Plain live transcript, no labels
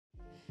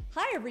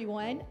Hi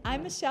everyone,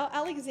 I'm Michelle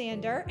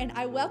Alexander and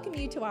I welcome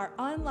you to our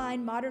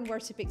online modern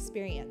worship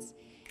experience.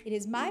 It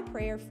is my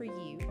prayer for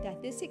you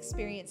that this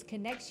experience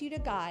connects you to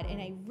God in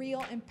a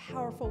real and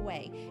powerful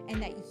way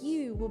and that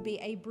you will be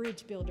a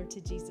bridge builder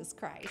to Jesus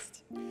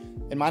Christ.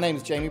 And my name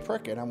is Jamie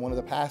Prickett. I'm one of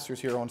the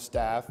pastors here on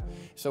staff.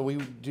 So we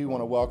do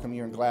want to welcome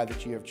you and glad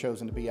that you have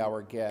chosen to be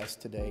our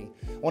guest today.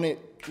 I want to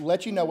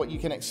let you know what you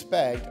can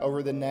expect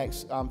over the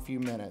next few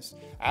minutes.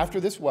 After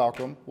this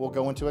welcome, we'll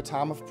go into a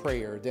time of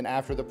prayer. Then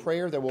after the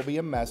prayer, there will be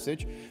a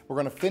message. We're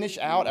going to finish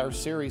out our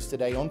series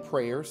today on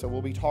prayer. So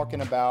we'll be talking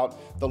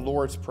about the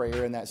Lord's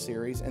Prayer in that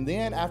series. And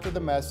then after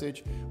the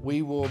message,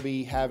 we will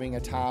be having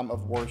a time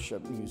of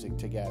worship music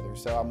together.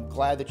 So I'm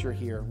glad that you're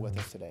here with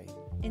us today.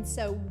 And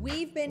so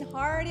we've been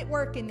hard at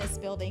work in this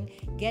building,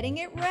 getting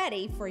it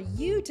ready for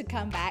you to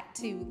come back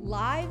to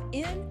live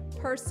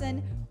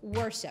in-person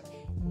worship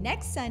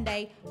next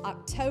Sunday,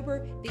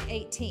 October the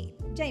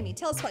 18th. Jamie,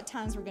 tell us what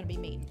times we're going to be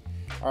meeting.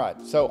 All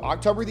right, so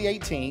October the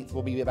 18th,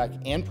 we'll be back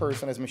in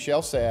person, as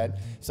Michelle said.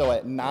 So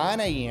at 9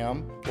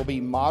 a.m., will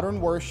be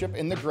modern worship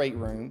in the Great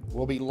Room.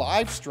 We'll be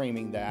live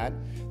streaming that.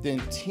 Then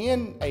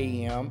 10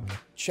 a.m.,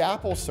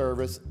 chapel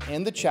service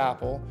in the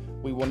chapel.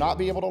 We will not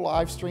be able to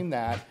live stream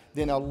that.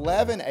 Then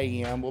 11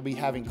 a.m., we'll be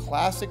having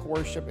classic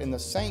worship in the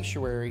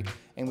sanctuary,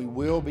 and we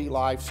will be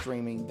live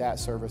streaming that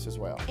service as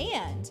well.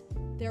 And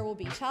there will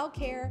be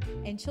childcare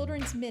and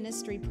children's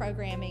ministry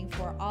programming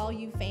for all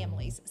you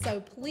families.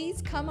 So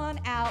please come on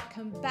out,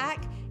 come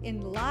back in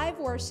live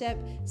worship,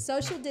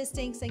 social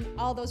distancing,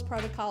 all those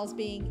protocols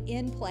being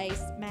in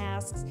place,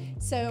 masks.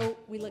 So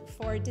we look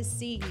forward to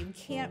seeing you.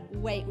 Can't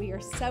wait. We are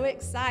so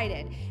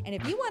excited. And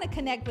if you want to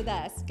connect with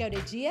us, go to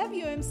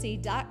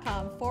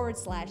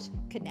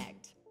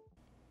gfumc.com/connect.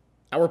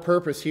 Our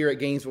purpose here at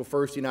Gainesville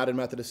First United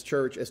Methodist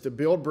Church is to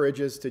build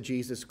bridges to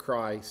Jesus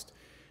Christ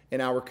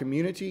in our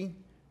community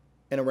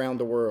and around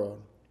the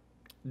world.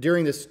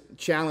 During this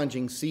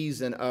challenging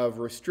season of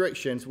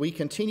restrictions, we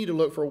continue to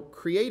look for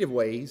creative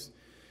ways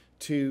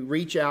to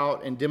reach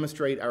out and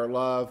demonstrate our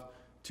love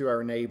to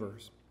our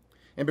neighbors.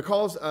 And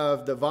because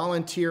of the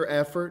volunteer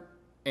effort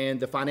and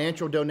the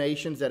financial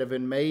donations that have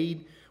been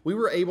made, we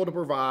were able to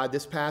provide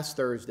this past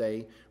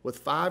Thursday with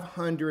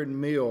 500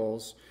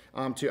 meals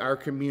to our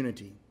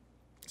community.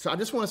 So I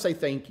just want to say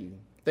thank you.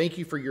 Thank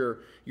you for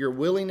your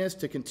willingness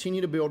to continue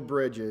to build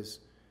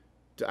bridges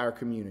to our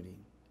community.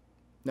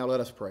 Now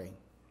let us pray.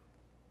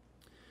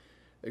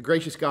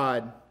 Gracious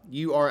God,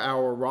 you are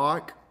our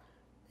rock,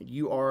 and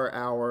you are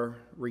our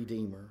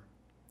Redeemer.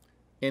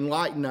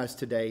 Enlighten us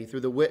today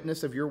through the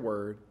witness of your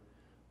word.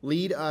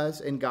 Lead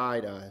us and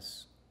guide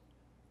us.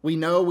 We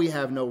know we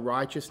have no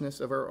righteousness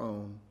of our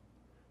own.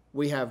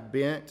 We have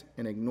bent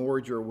and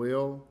ignored your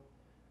will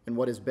and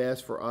what is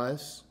best for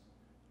us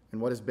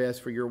and what is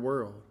best for your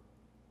world.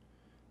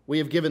 We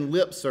have given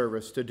lip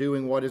service to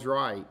doing what is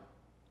right.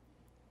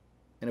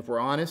 And if we're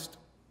honest,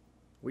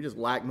 we just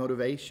lack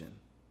motivation.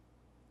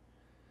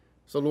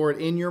 So, Lord,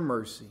 in your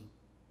mercy,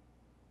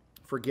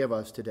 forgive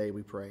us today,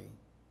 we pray.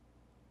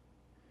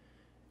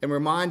 And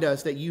remind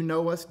us that you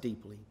know us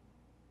deeply,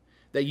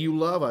 that you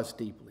love us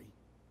deeply,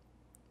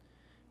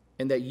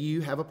 and that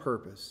you have a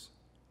purpose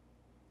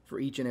for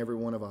each and every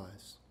one of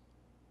us.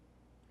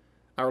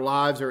 Our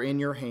lives are in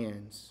your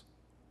hands.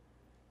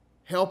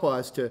 Help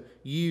us to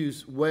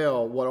use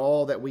well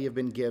all that we have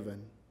been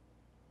given.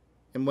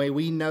 And may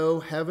we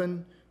know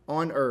heaven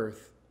on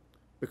earth,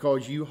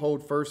 because you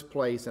hold first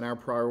place in our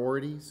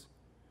priorities,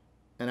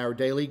 and our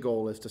daily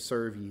goal is to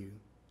serve you.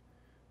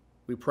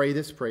 We pray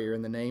this prayer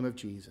in the name of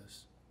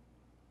Jesus.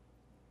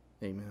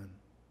 Amen.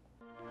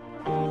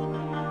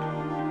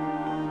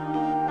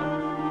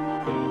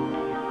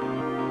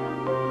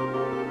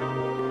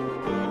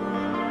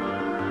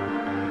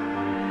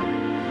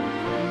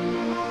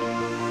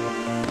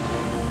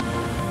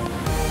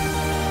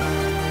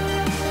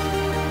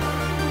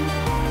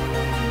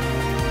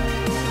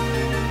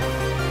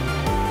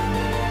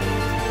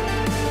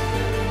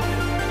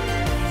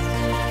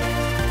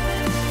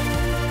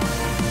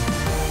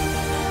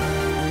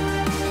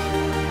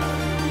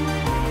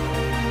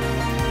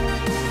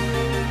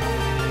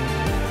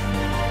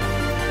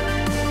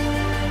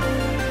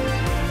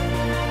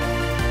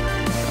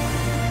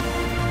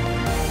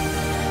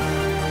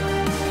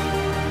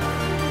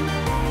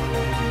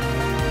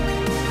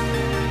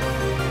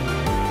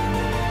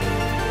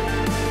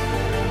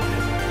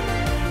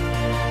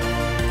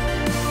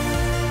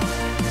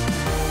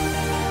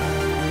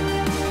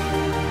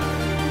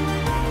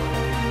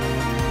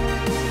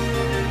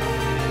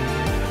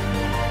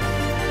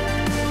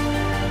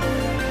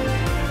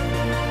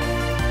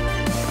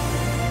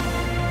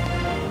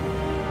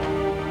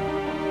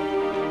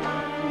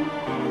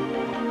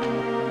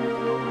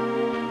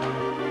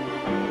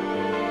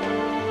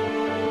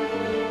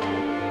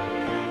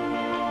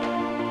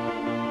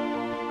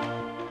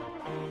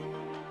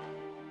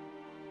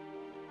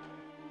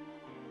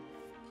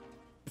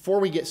 Before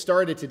we get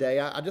started today,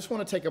 I just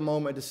want to take a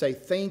moment to say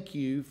thank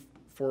you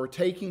for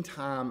taking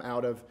time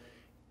out of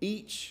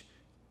each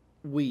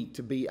week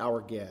to be our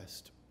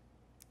guest.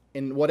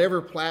 in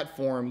whatever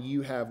platform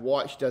you have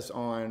watched us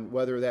on,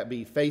 whether that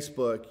be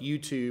Facebook,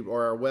 YouTube,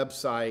 or our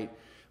website,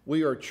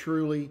 we are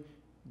truly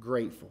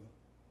grateful.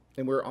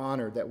 And we're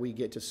honored that we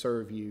get to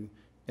serve you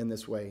in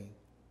this way.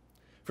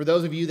 For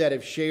those of you that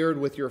have shared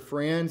with your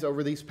friends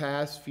over these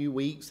past few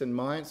weeks and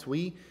months,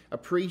 we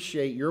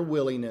appreciate your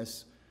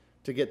willingness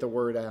to get the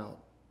word out.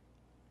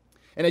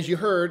 And as you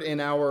heard in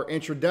our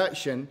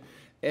introduction,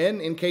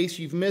 and in case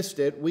you've missed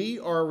it, we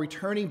are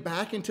returning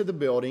back into the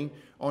building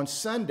on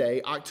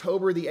Sunday,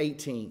 October the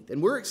 18th,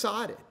 and we're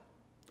excited.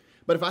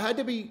 But if I had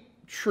to be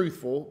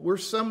truthful, we're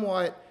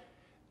somewhat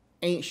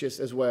anxious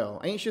as well,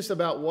 anxious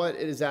about what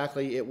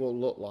exactly it will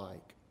look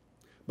like.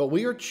 But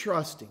we are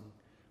trusting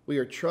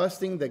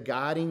the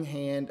guiding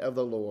hand of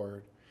the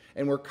Lord,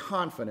 and we're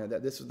confident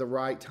that this is the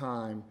right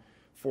time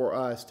for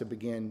us to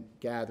begin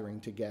gathering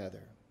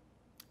together.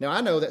 Now,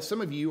 I know that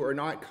some of you are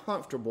not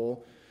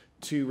comfortable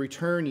to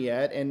return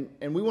yet, and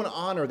we want to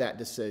honor that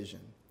decision.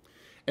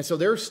 And so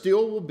there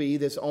still will be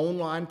this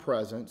online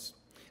presence,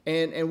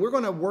 and we're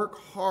going to work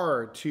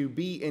hard to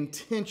be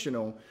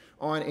intentional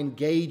on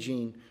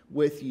engaging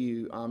with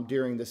you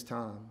during this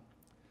time.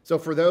 So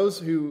for those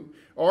who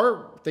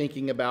are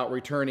thinking about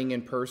returning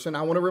in person,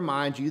 I want to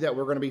remind you that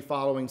we're going to be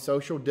following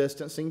social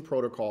distancing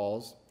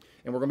protocols,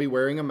 and we're going to be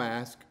wearing a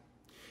mask.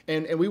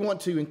 And we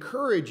want to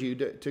encourage you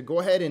to go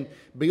ahead and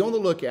be on the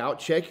lookout,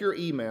 check your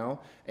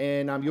email,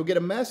 and you'll get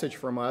a message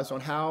from us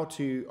on how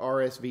to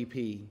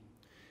RSVP.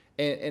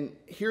 And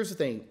here's the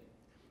thing.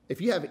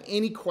 If you have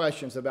any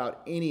questions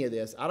about any of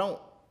this, I don't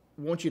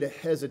want you to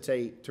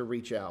hesitate to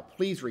reach out.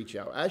 Please reach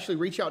out. Actually,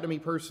 reach out to me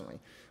personally.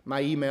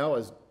 My email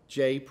is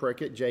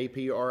jprickett,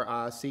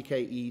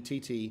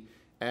 JPRICKETT,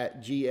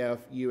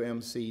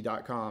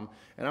 @gfumc.com.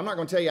 And I'm not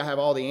going to tell you I have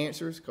all the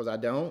answers, because I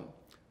don't.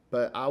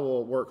 But I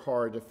will work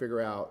hard to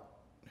figure out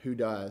who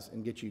does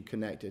and get you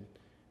connected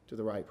to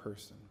the right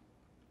person.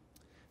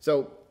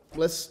 So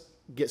let's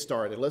get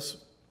started.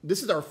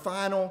 This is our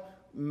final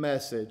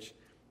message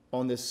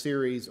on this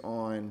series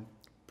on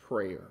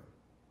prayer.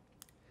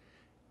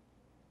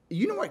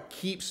 You know what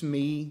keeps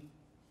me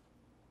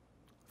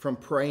from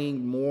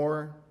praying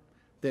more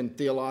than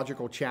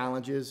theological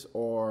challenges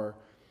or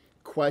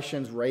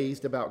questions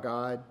raised about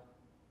God?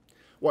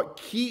 What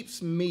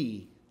keeps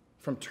me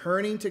from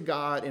turning to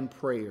God in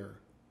prayer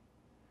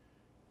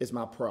is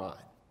my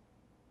pride.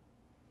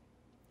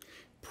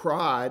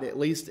 Pride, at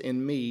least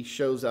in me,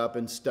 shows up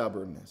in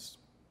stubbornness.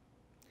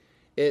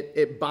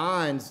 It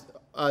binds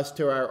us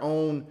to our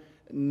own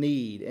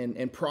need,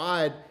 and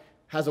pride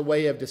has a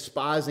way of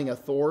despising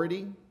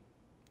authority,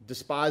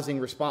 despising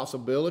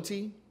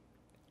responsibility,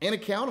 and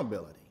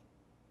accountability.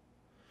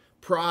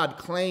 Pride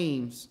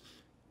claims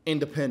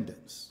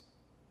independence.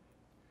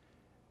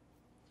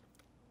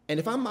 And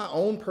if I'm my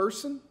own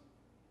person,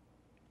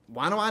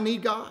 why do I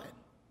need God?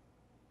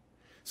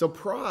 So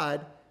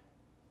pride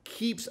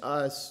keeps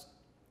us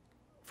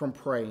from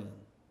praying.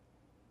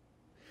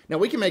 Now,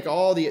 we can make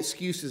all the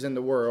excuses in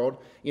the world.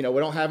 We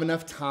don't have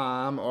enough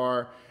time,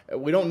 or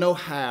we don't know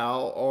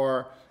how,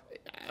 or,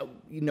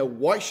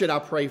 what should I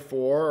pray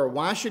for, or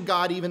why should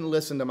God even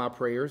listen to my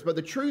prayers? But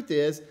the truth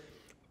is,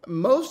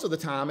 most of the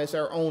time, it's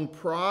our own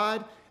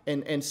pride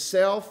and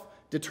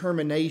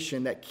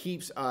self-determination that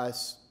keeps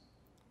us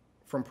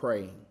from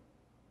praying.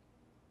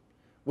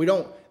 We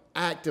don't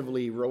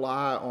actively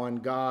rely on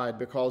God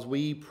because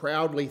we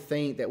proudly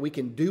think that we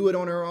can do it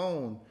on our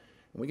own.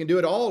 We can do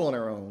it all on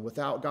our own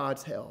without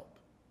God's help.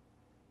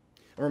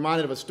 I'm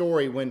reminded of a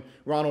story when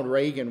Ronald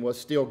Reagan was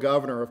still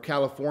governor of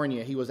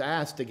California. He was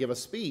asked to give a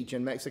speech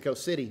in Mexico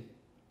City.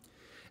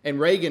 And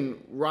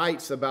Reagan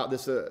writes about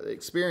this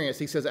experience.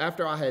 He says,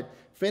 "After I had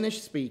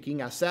finished speaking,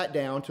 I sat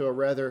down to a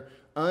rather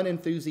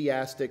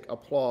unenthusiastic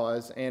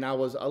applause, and I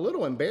was a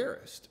little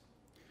embarrassed."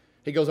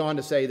 He goes on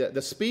to say that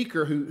the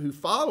speaker who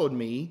followed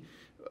me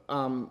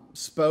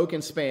spoke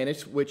in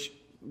Spanish, which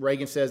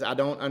Reagan says I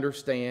don't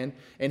understand,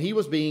 and he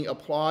was being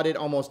applauded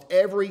almost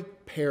every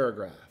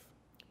paragraph.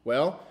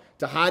 Well,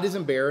 to hide his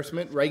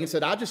embarrassment, Reagan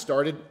said, I just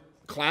started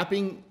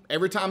clapping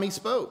every time he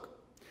spoke.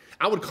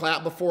 I would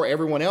clap before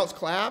everyone else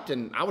clapped,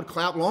 and I would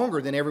clap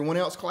longer than everyone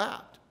else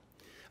clapped.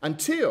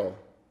 Until,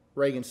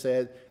 Reagan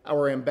said,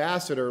 our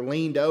ambassador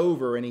leaned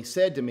over and he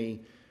said to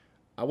me,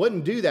 "I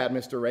wouldn't do that,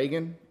 Mr.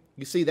 Reagan.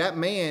 You see, that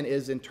man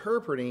is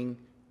interpreting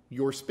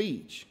your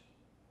speech."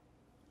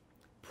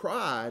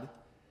 Pride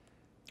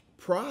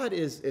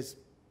is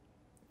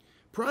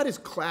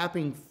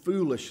clapping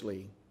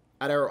foolishly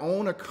at our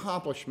own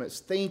accomplishments,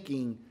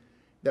 thinking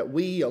that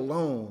we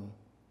alone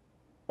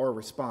are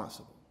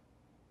responsible.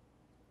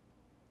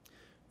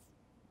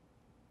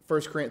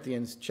 1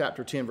 Corinthians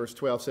chapter 10, verse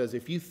 12 says,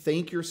 if you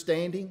think you're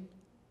standing,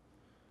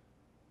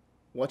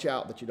 watch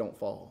out that you don't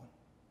fall.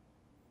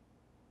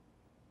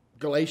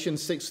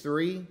 Galatians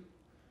 6:3,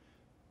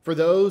 for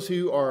those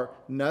who are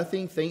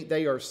nothing think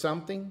they are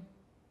something,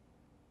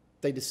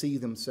 they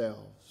deceive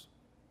themselves.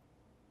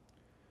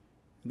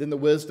 And then the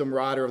wisdom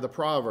writer of the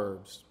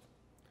Proverbs,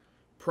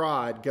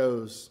 pride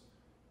goes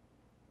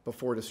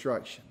before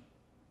destruction.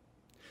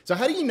 So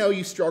how do you know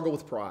you struggle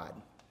with pride?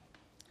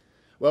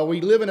 Well,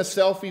 we live in a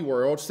selfie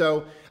world,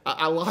 so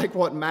I like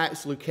what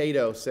Max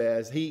Lucado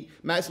says.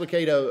 Max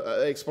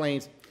Lucado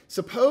explains,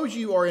 suppose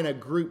you are in a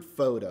group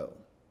photo,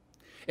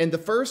 and the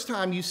first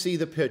time you see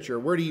the picture,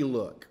 where do you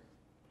look?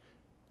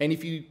 And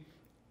if you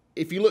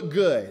look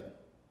good,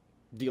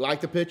 do you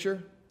like the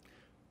picture?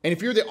 And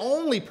if you're the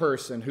only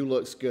person who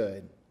looks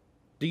good,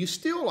 do you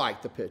still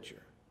like the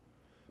picture?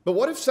 But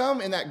what if some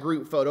in that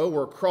group photo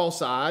were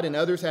cross-eyed and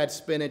others had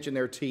spinach in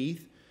their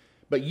teeth,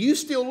 but you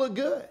still look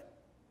good?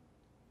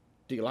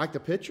 Do you like the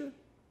picture?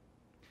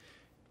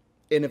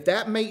 And if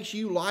that makes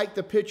you like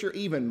the picture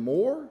even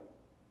more,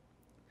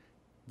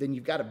 then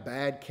you've got a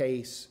bad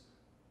case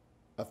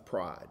of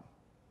pride.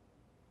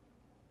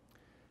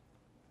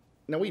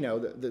 Now, we know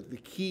that the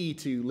key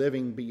to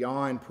living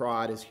beyond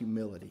pride is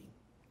humility.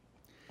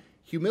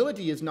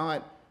 Humility is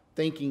not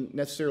thinking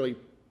necessarily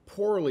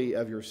poorly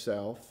of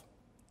yourself.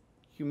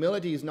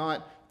 Humility is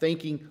not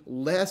thinking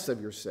less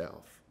of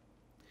yourself.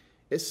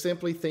 It's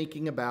simply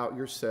thinking about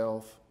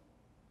yourself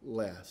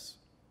less.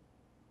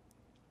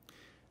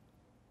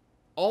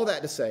 All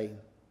that to say,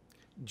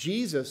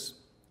 Jesus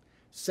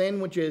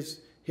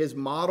sandwiches his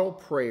model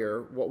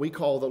prayer, what we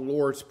call the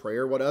Lord's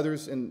Prayer, what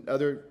others in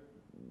other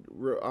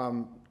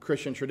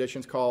Christian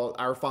traditions call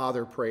our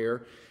Father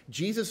prayer.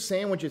 Jesus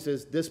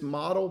sandwiches this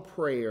model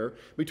prayer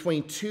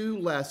between two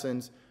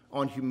lessons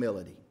on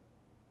humility.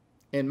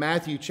 In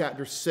Matthew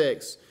chapter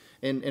 6,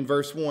 in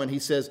verse 1, he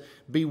says,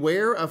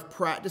 "Beware of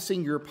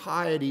practicing your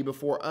piety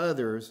before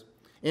others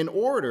in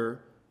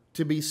order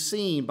to be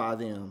seen by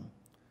them,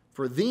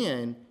 for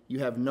then you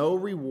have no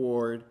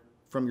reward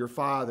from your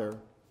Father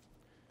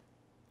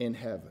in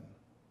heaven."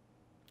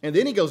 And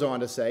then he goes on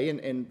to say,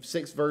 in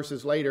 5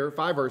 verses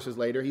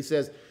later, he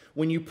says,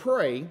 "When you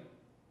pray,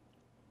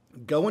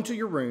 go into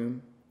your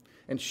room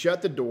and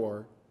shut the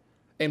door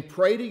and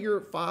pray to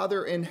your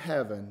Father in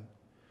heaven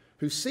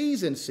who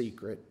sees in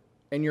secret,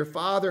 and your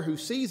Father who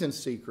sees in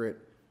secret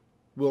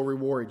will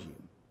reward you."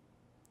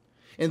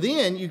 And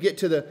then you get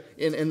to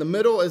in the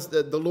middle is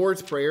the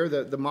Lord's Prayer,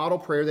 the model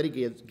prayer that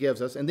he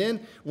gives us. And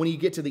then when you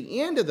get to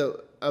the end of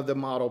the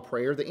model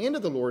prayer, the end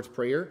of the Lord's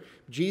Prayer,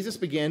 Jesus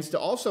begins to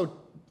also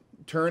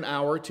turn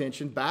our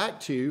attention back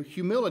to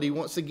humility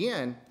once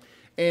again.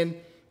 And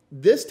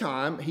this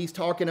time he's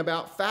talking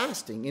about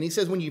fasting. And he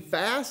says, when you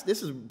fast,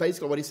 this is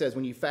basically what he says,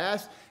 when you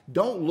fast,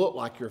 don't look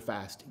like you're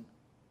fasting.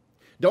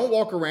 Don't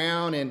walk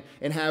around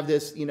and have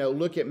this,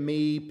 look at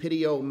me,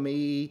 pity oh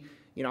me,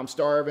 I'm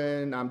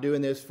starving, I'm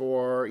doing this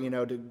for,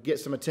 to get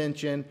some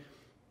attention.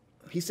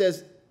 He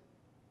says,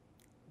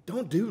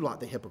 don't do like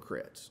the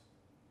hypocrites.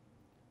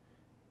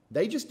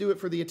 They just do it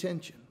for the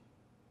attention.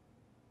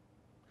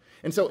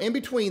 And so in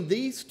between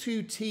these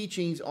two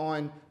teachings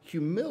on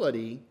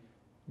humility,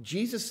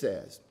 Jesus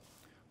says,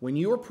 when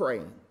you are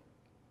praying,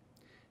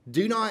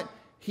 do not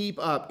heap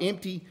up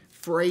empty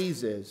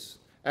phrases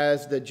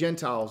as the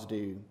Gentiles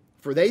do,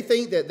 for they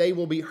think that they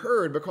will be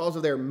heard because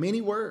of their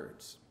many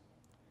words.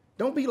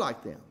 Don't be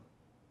like them.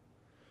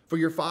 For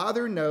your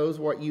Father knows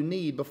what you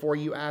need before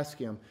you ask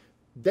him.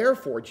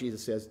 Therefore,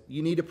 Jesus says,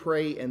 you need to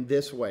pray in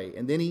this way.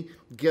 And then he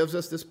gives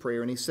us this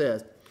prayer and he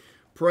says,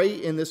 pray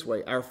in this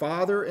way. Our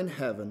Father in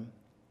heaven,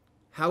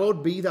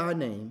 hallowed be thy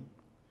name.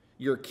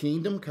 Your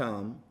kingdom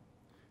come.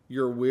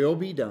 Your will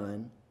be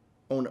done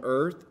on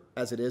earth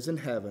as it is in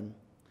heaven.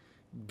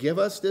 Give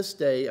us this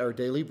day our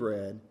daily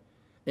bread,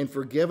 and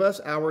forgive us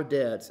our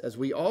debts as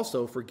we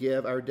also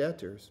forgive our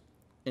debtors.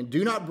 And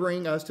do not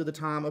bring us to the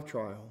time of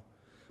trial,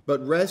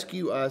 but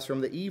rescue us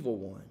from the evil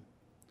one.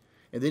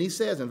 And then he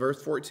says in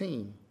verse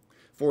 14,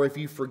 for if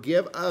you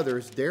forgive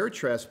others their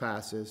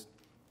trespasses,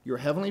 your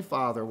heavenly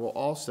Father will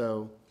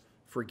also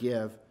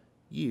forgive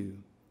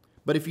you.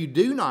 But if you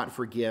do not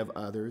forgive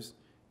others,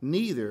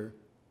 neither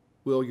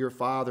will your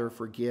Father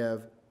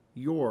forgive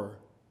your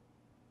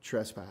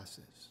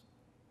trespasses.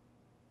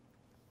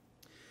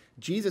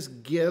 Jesus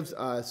gives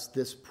us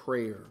this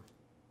prayer.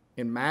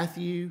 In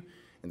Matthew,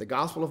 in the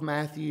Gospel of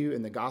Matthew,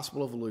 in the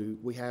Gospel of Luke,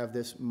 we have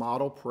this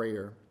model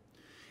prayer.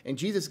 And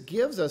Jesus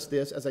gives us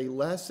this as a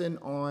lesson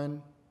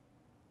on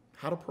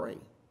how to pray.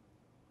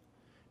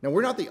 Now,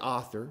 we're not the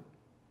author,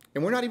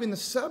 and we're not even the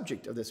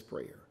subject of this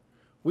prayer.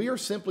 We are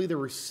simply the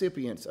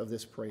recipients of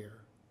this prayer.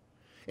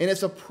 And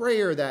it's a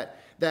prayer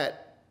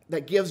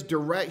that gives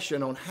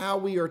direction on how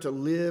we are to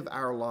live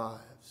our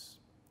lives.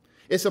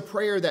 It's a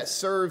prayer that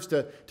serves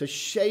to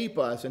shape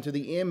us into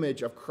the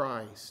image of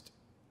Christ.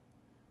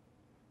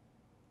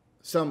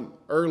 Some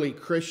early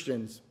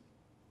Christians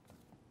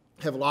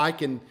have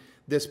likened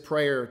this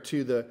prayer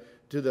to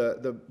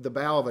the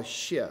bow of a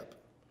ship,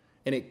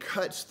 and it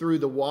cuts through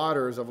the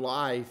waters of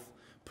life,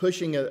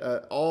 pushing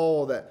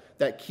all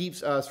that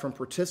keeps us from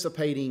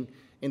participating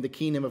in the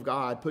kingdom of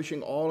God,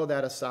 pushing all of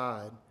that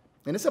aside.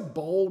 And it's a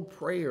bold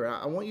prayer.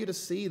 I want you to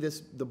see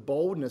the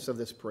boldness of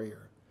this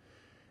prayer.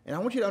 And I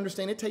want you to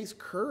understand it takes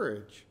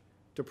courage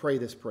to pray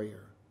this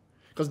prayer.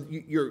 Because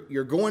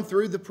you're going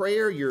through the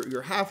prayer,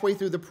 you're halfway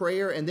through the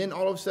prayer, and then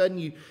all of a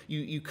sudden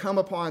you come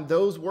upon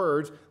those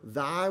words,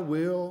 thy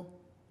will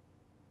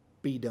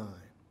be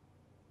done.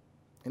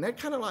 And that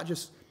kind of like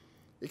just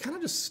it kind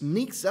of just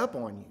sneaks up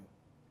on you.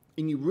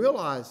 And you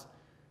realize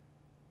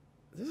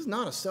this is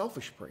not a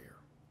selfish prayer.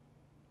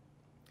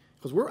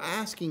 Because we're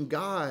asking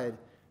God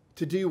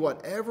to do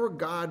whatever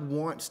God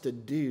wants to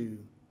do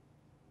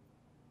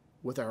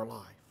with our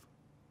life.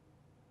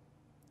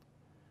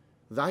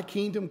 Thy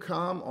kingdom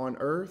come on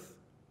earth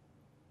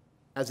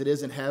as it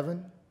is in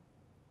heaven.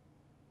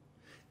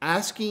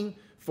 Asking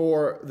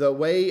for the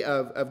way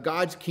of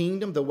God's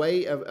kingdom, the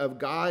way of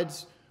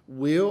God's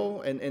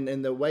will,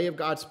 and the way of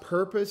God's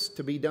purpose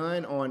to be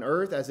done on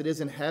earth as it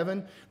is in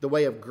heaven, the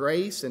way of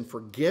grace and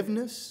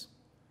forgiveness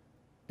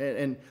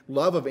and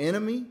love of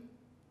enemy.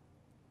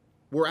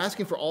 We're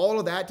asking for all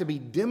of that to be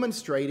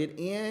demonstrated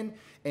in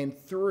and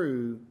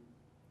through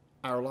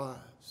our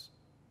lives.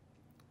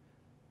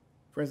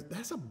 Friends,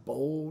 that's a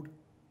bold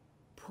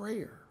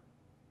prayer.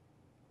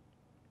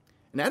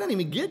 And that doesn't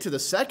even get to the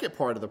second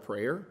part of the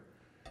prayer.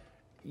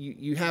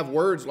 You have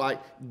words like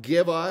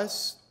give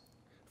us,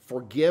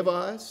 forgive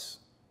us,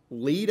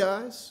 lead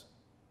us,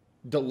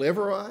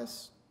 deliver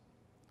us.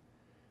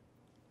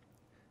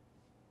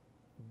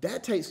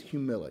 That takes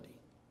humility.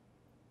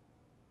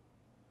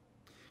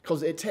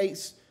 Because it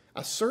takes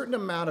a certain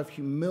amount of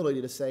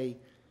humility to say,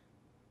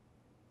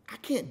 I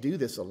can't do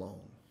this alone.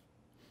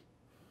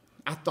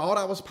 I thought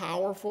I was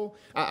powerful.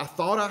 I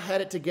thought I had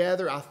it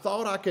together. I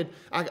thought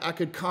I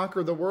could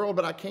conquer the world,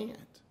 but I can't.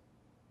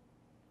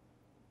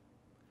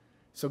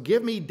 So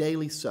give me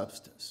daily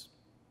substance.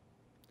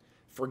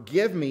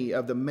 Forgive me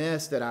of the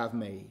mess that I've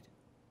made.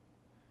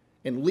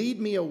 And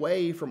lead me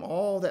away from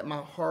all that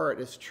my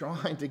heart is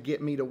trying to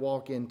get me to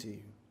walk into.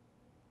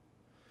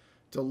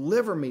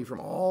 Deliver me from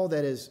all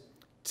that is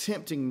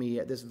tempting me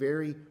at this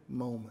very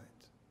moment.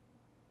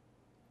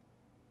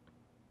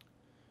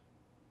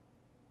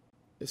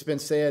 It's been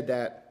said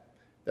that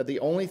the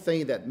only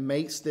thing that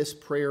makes this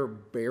prayer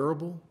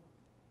bearable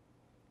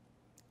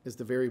is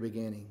the very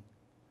beginning.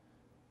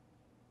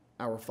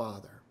 Our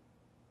Father.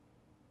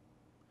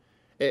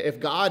 If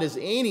God is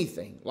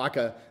anything like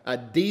a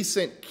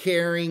decent,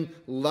 caring,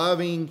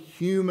 loving,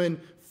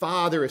 human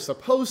Father is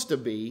supposed to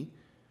be,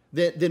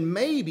 then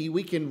maybe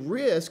we can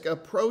risk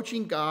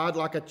approaching God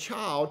like a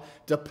child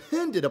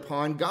dependent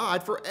upon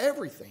God for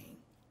everything.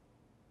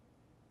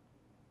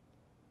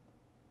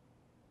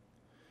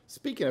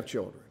 Speaking of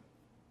children,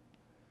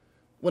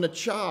 when a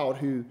child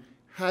who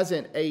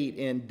hasn't ate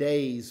in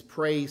days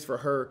prays for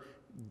her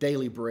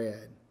daily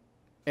bread,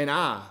 and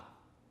I,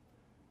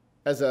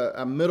 as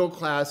a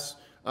middle-class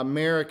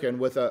American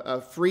with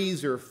a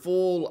freezer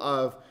full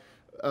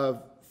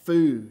of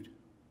food,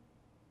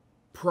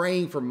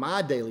 praying for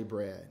my daily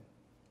bread,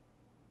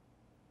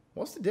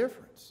 what's the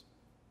difference?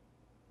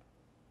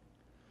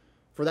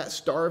 For that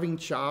starving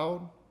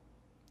child,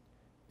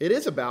 it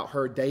is about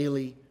her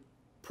daily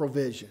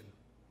provision.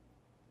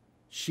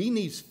 She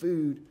needs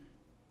food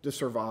to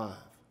survive.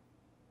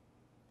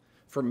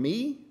 For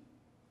me,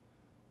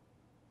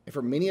 and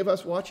for many of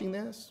us watching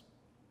this,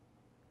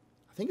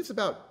 I think it's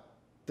about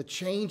the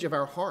change of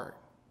our heart.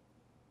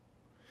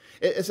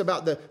 It's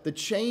about the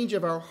change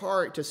of our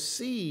heart to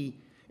see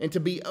and to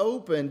be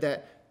open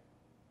that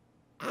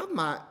I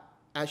might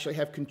actually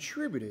have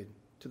contributed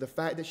to the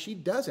fact that she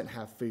doesn't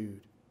have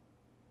food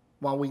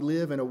while we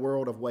live in a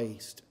world of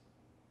waste.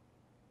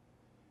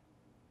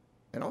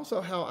 And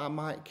also how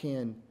I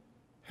can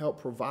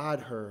help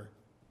provide her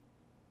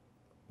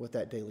with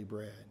that daily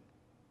bread.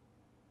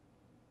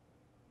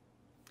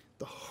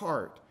 The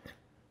heart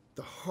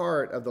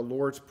of the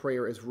Lord's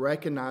Prayer is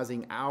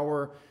recognizing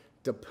our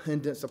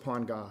dependence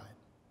upon God.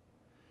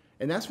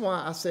 And that's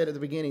why I said at the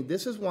beginning,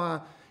 this is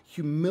why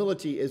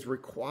humility is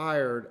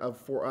required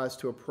for us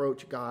to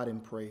approach God in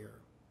prayer.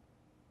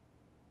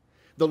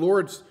 The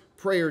Lord's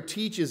Prayer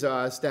teaches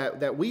us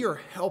that we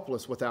are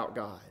helpless without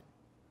God.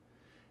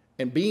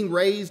 And being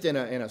raised in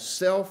a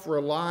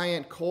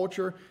self-reliant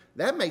culture,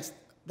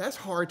 that's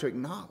hard to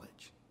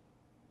acknowledge.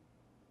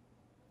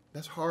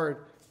 That's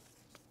hard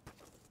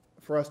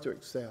for us to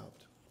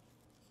accept.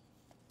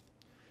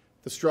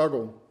 The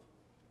struggle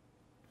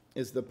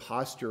is the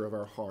posture of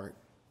our heart,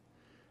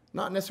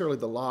 not necessarily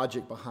the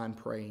logic behind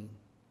praying.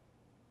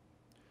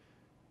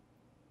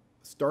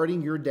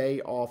 Starting your day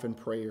off in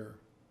prayer,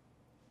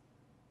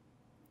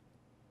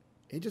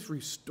 it just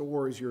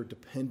restores your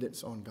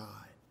dependence on God.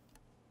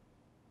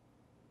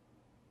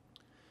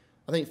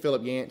 I think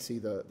Philip Yancey,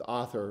 the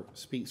author,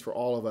 speaks for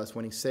all of us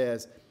when he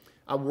says,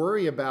 I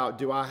worry about,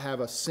 do I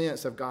have a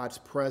sense of God's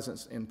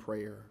presence in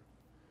prayer?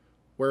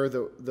 Where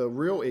the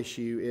real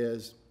issue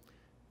is,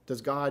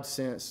 does God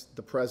sense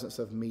the presence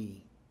of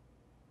me?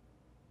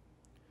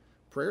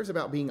 Prayer is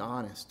about being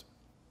honest.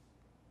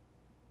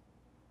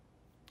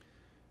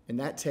 And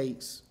that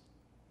takes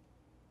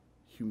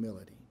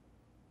humility.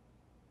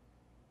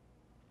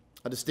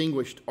 A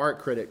distinguished art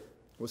critic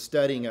was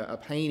studying a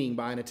painting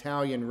by an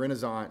Italian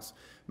Renaissance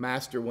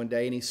master one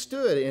day, and he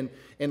stood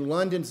in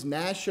London's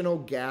National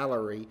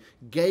Gallery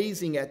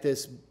gazing at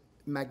this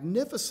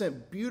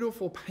magnificent,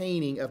 beautiful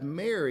painting of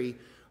Mary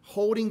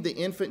holding the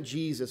infant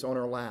Jesus on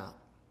her lap.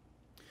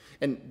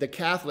 And the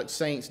Catholic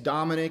saints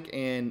Dominic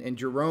and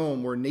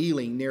Jerome were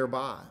kneeling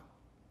nearby.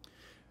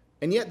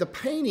 And yet the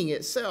painting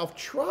itself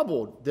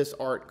troubled this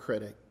art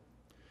critic.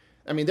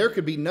 I mean, there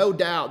could be no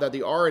doubt that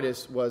the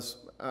artist was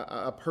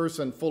a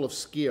person full of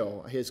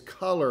skill. His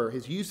color,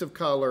 his use of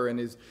color, and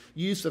his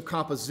use of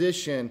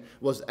composition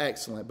was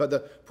excellent. But the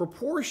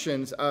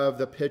proportions of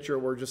the picture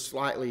were just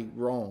slightly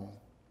wrong.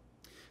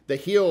 The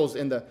hills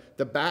in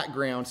the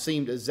background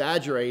seemed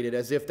exaggerated,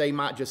 as if they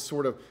might just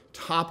sort of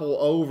topple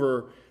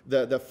over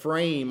the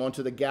frame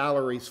onto the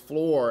gallery's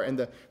floor.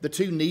 And the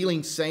two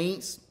kneeling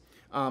saints,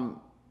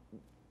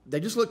 they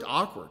just looked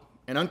awkward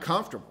and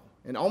uncomfortable.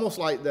 And almost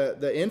like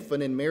the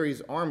infant in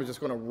Mary's arm is just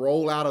going to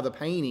roll out of the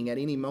painting at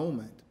any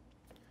moment.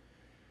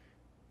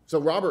 So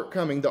Robert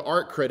Cumming, the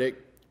art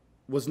critic,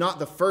 was not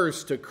the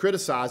first to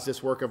criticize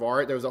this work of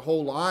art. There was a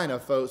whole line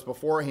of folks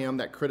before him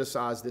that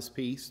criticized this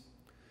piece.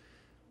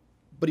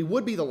 But he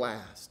would be the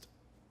last.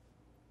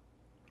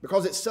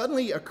 Because it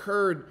suddenly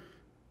occurred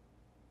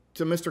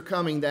to Mr.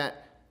 Cumming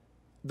that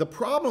the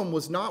problem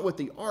was not with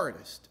the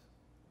artist.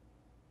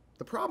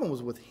 The problem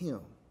was with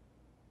him.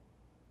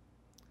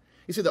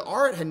 You see, the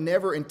art had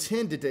never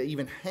intended to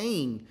even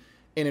hang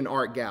in an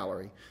art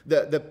gallery.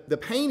 The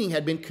painting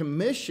had been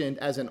commissioned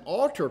as an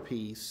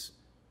altarpiece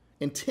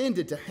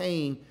intended to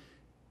hang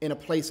in a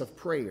place of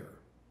prayer.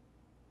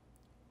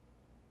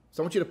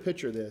 So I want you to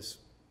picture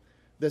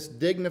this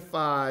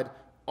dignified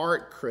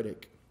art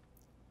critic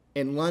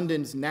in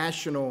London's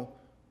National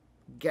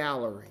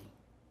Gallery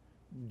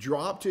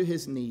dropped to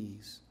his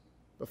knees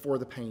before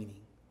the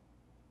painting.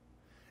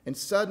 And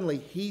suddenly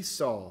he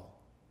saw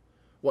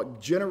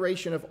what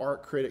generation of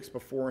art critics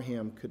before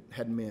him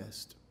had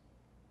missed.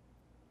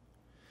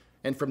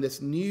 And from this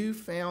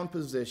newfound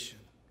position,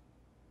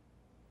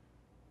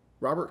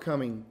 Robert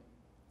Cumming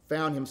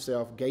found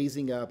himself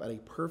gazing up at a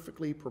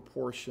perfectly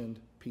proportioned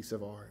piece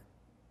of art.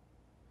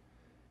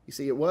 You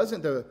see, it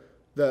wasn't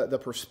the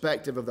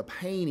perspective of the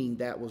painting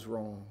that was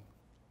wrong.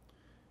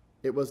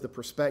 It was the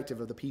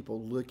perspective of the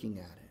people looking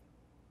at it.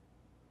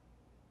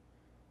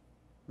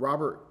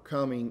 Robert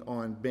Cumming,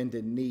 on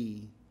bended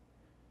knee,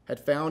 had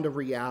found a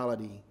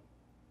reality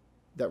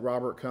that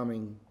Robert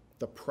Cumming,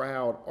 the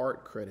proud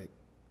art critic,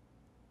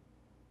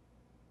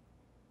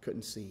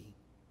 couldn't see.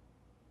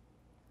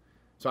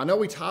 So I know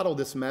we titled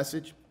this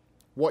message,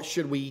 "What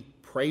Should We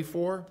Pray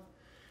For?"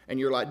 And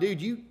you're like,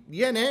 dude, you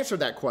hadn't answered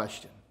that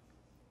question.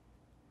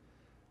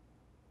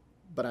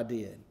 But I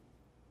did.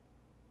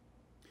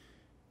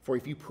 For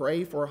if you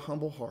pray for a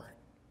humble heart,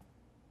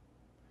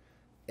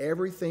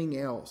 everything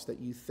else that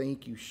you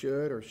think you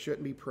should or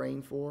shouldn't be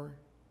praying for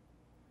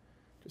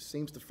just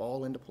seems to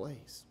fall into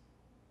place.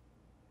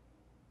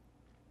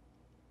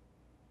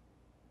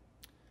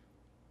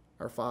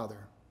 Our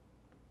Father,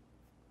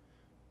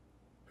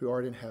 who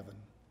art in heaven,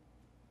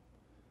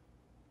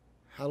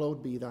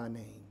 hallowed be thy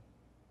name.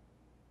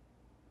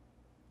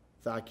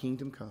 Thy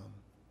kingdom come,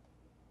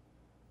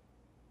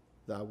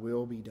 thy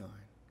will be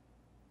done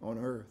on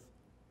earth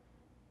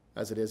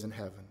as it is in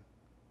heaven.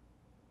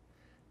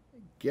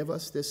 Give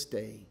us this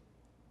day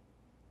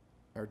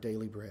our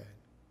daily bread.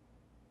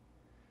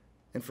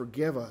 And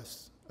forgive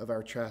us of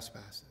our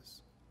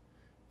trespasses,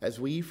 as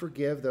we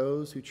forgive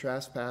those who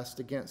trespass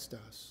against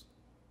us.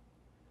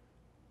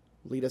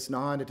 Lead us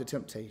not into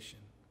temptation,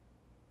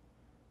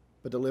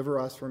 but deliver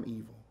us from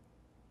evil.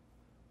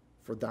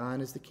 For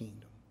thine is the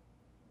kingdom,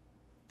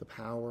 the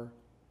power,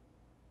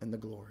 and the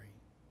glory,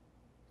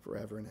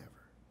 forever and ever.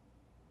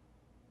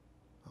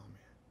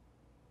 Amen.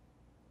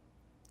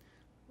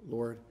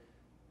 Lord,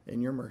 in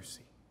your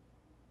mercy,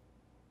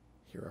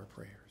 hear our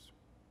prayers.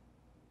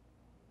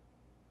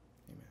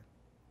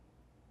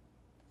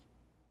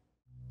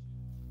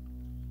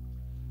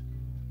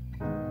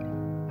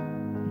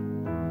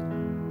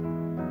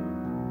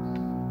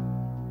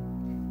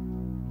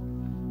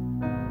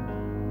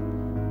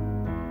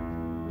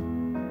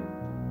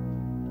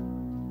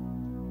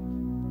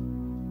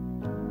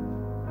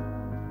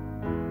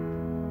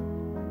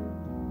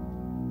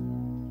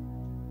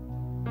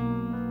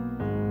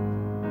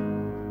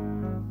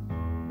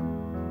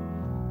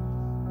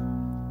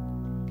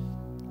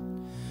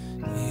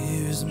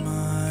 Here's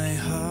my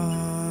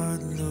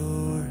heart,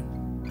 Lord.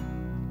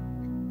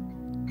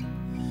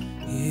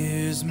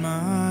 Here's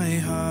my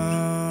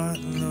heart,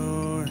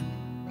 Lord.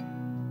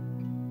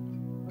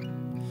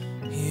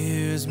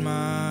 Here's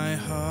my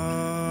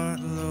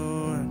heart,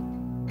 Lord.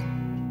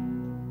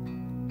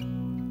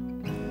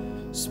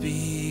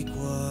 Speak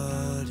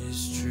what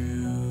is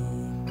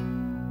true.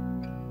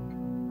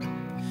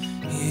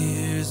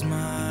 Here's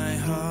my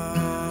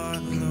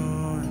heart,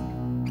 Lord.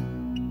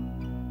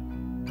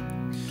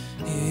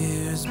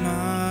 Here's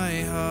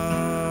my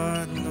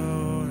heart,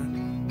 Lord.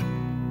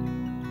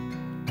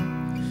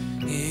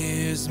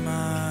 Here's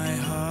my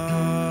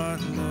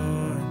heart,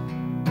 Lord.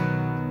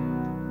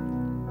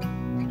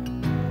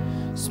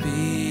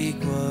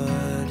 Speak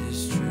what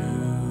is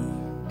true.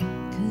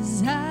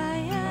 'Cause I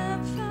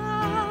am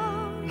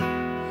found,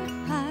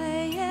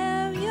 I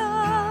am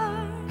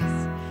yours,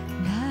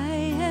 and I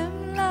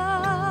am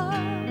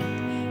loved,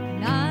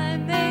 and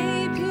I'm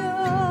made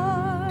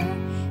pure,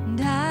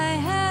 and I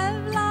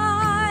have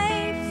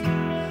life,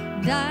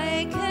 and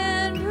I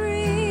can breathe.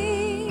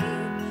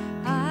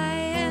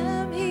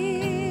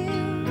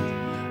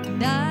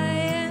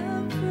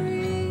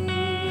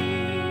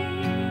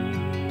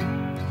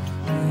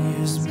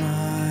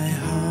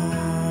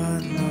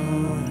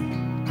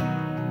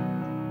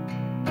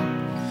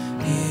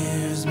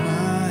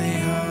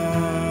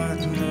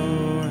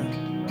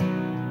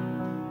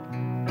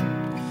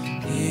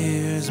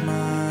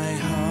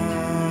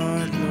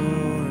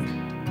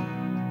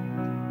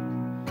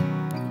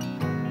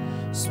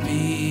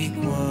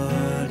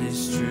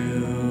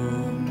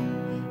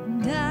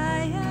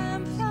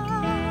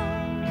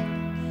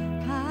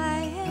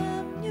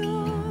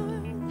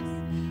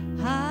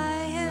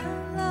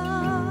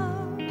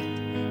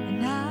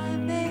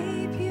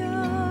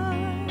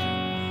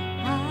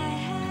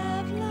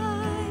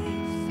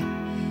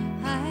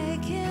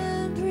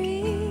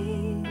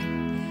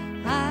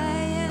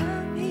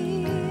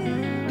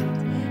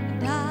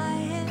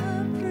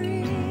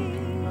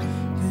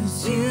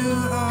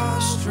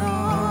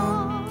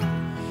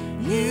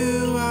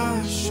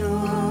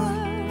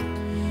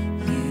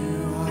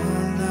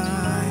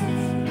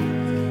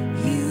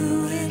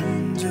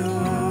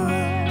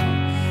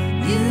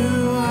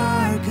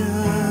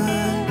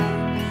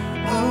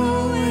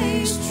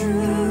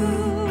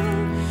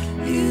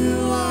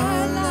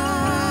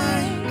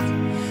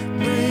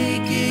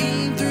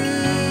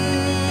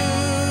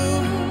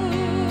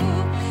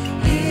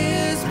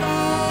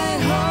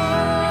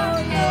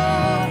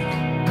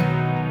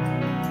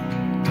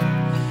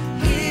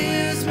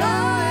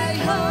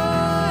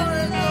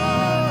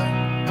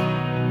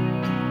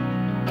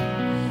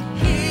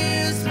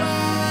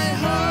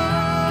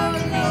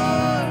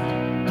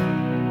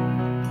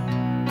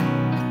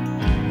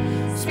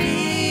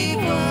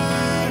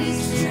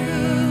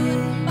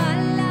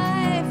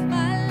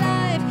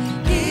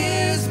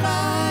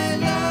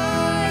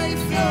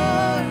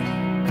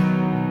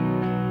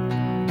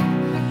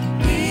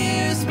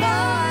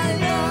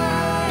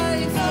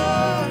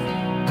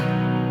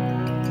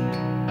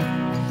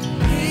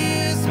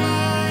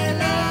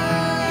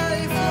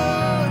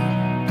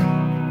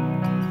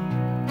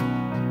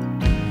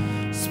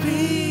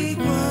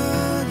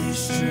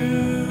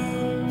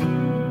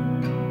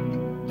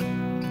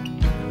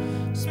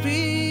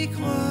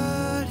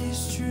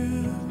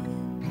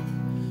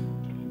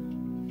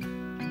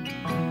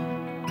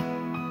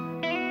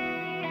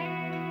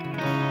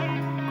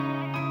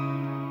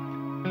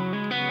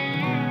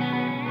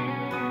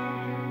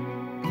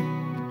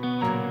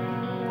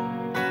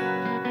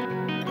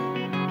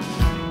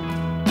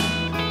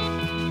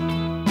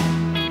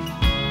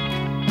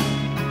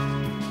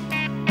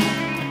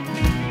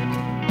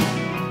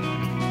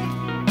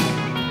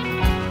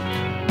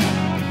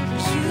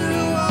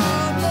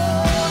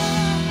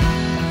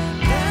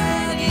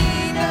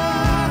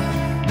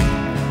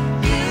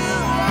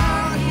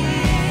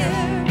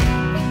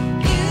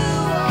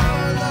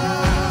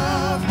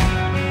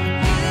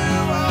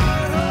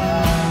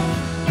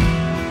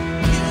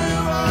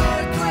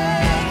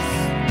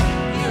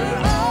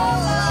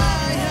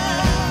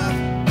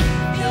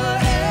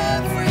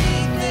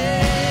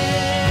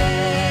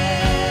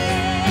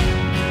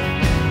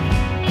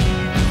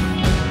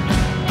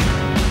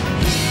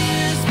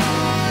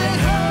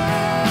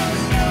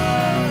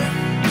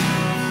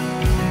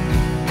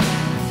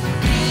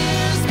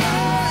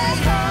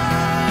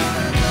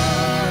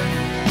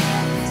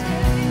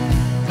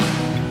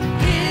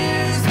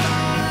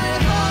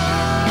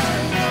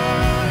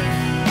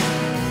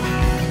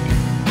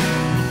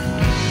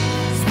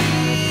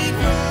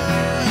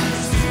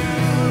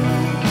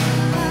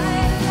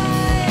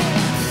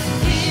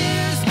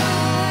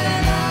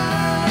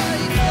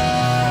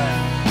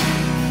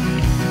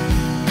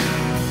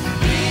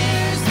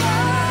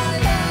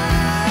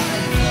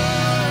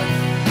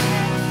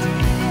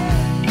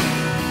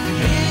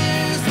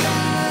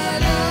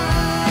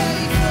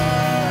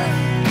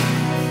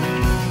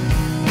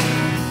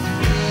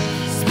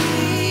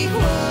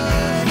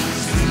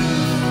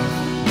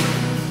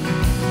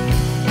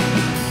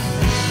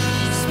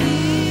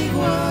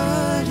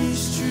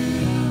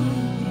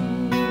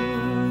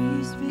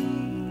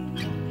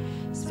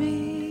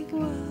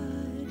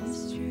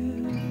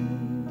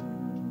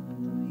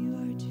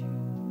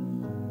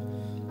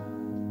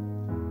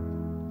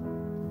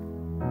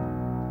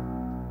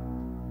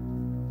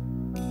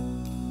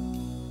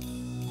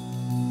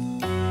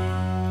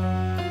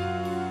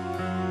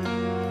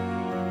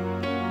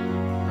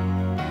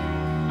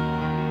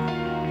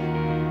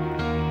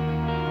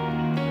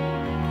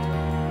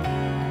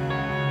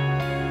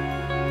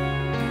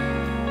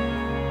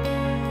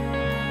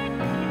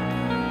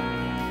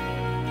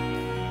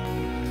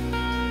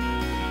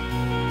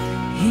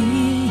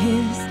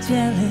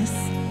 jealous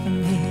for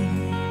me.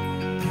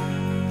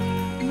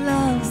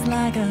 Love's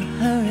like a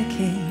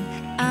hurricane,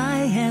 I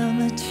am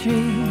a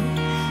tree,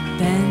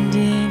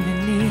 bending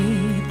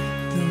beneath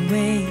the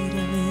weight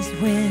of his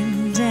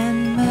wind and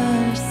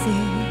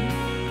mercy.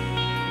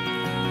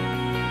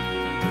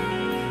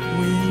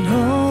 When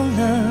all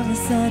of a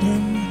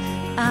sudden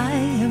I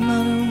am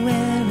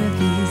unaware of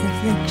these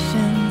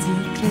afflictions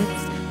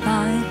eclipsed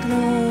by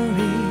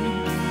glory,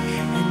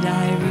 and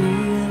I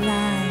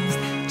realize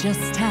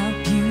just how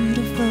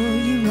beautiful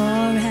you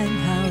are and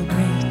how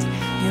great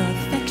your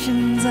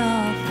affections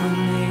are for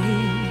me.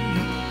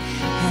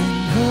 And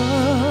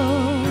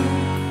oh,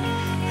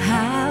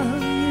 how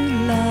you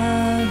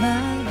love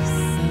us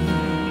so.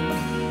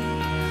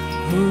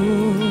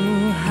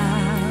 Oh,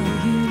 how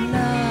you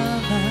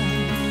love us,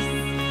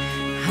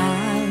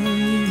 how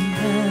you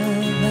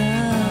love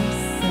us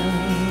so.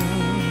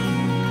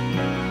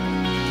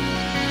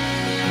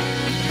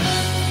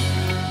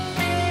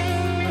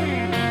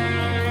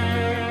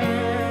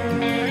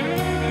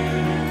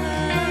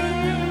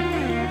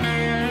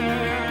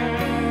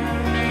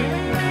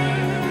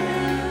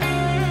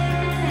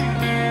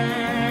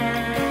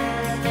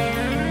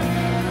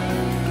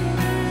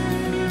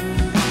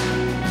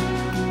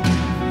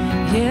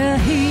 Yeah,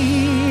 he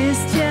is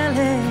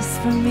jealous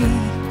for me.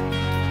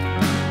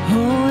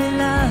 Oh, he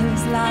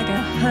loves like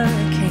a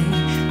hurricane.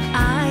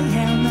 I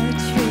am a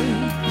tree,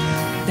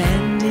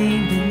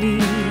 bending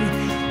beneath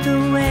the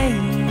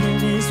weight of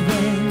his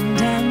wind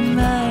and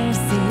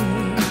mercy.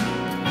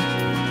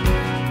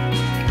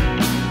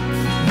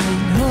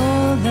 When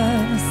all of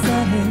a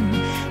sudden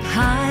I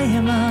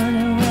am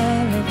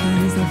unaware of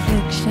these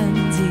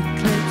afflictions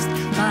eclipsed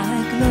by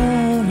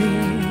glory,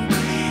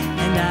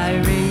 and I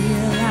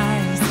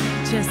realize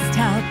just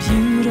how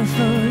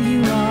beautiful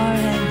you are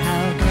and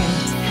how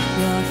great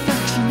your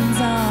affections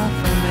are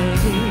for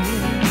me.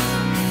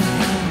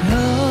 And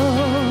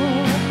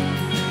oh,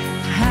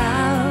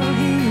 how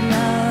he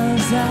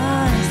loves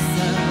us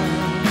so.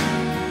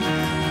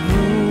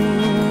 Oh,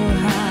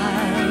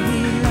 how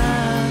he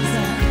loves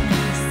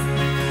us,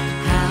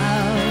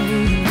 how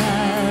he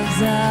loves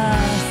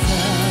us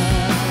so.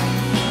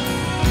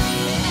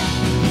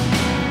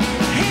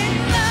 He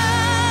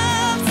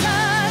loves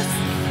us,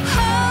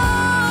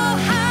 oh,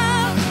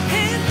 how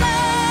he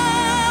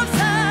loves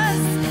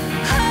us,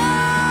 oh,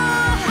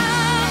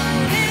 how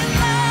he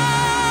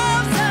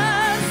loves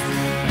us,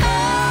 oh,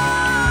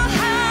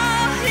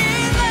 how he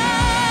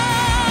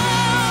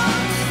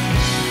loves.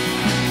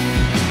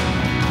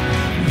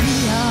 We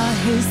are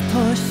his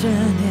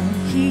portion and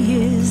he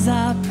is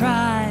our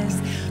prize,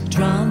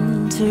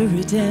 drawn to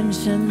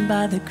redemption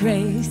by the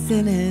grace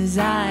in his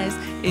eyes.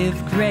 If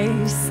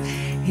grace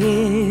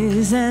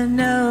is an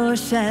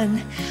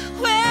ocean,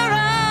 we're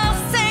all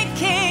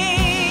sinking,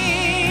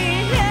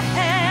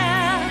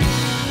 yeah.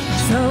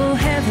 So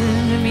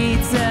heaven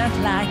meets earth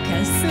like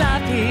a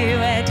sloppy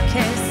wet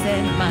kiss,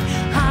 and my